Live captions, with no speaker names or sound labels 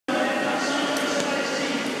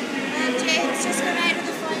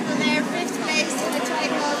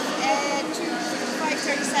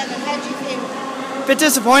bit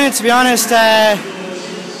disappointed, to be honest.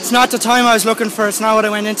 It's not the time I was looking for. It's not what I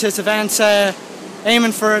went into this event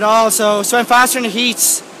aiming for at all. So I went faster in the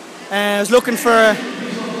heats. I was looking for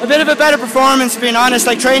a bit of a better performance, being honest.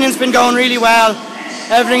 Like, training's been going really well.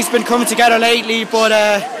 Everything's been coming together lately, but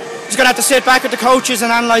just gonna have to sit back with the coaches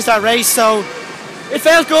and analyse that race. So it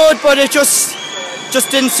felt good, but it just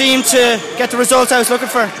didn't seem to get the results I was looking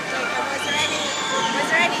for. Was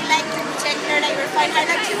there any length in particular that you were finding?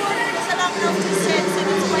 Like 200 is a long enough distance and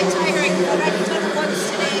it's quite tiring. You've already done it once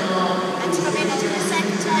today, and to come in and do the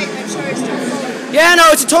second time, I'm sure it's tough going. Yeah, no,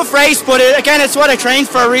 it's a tough race, but again, it's what I trained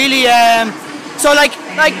for, really. So like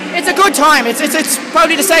it's a good time. It's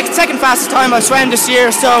probably the second fastest time I've swam this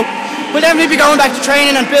year. So we'll definitely be going back to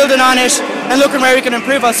training and building on it and looking where we can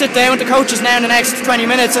improve. I'll sit down with the coaches now in the next 20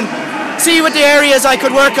 minutes and see what the areas I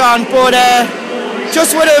could work on. But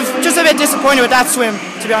just a bit disappointed with that swim,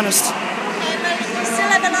 to be honest. Okay, well, you still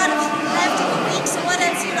have a lot of left in the week. So what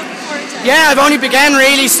else are you looking forward to? Yeah, I've only begun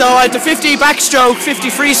really. So I had the 50 backstroke, 50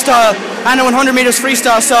 freestyle, and the 100 meters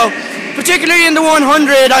freestyle. So particularly in the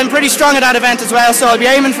 100, I'm pretty strong at that event as well. So I'll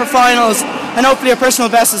be aiming for finals and hopefully a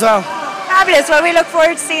personal best as well. Fabulous. Well, we look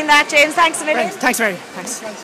forward to seeing that, James. Thanks a million. Thanks, Mary. Thanks.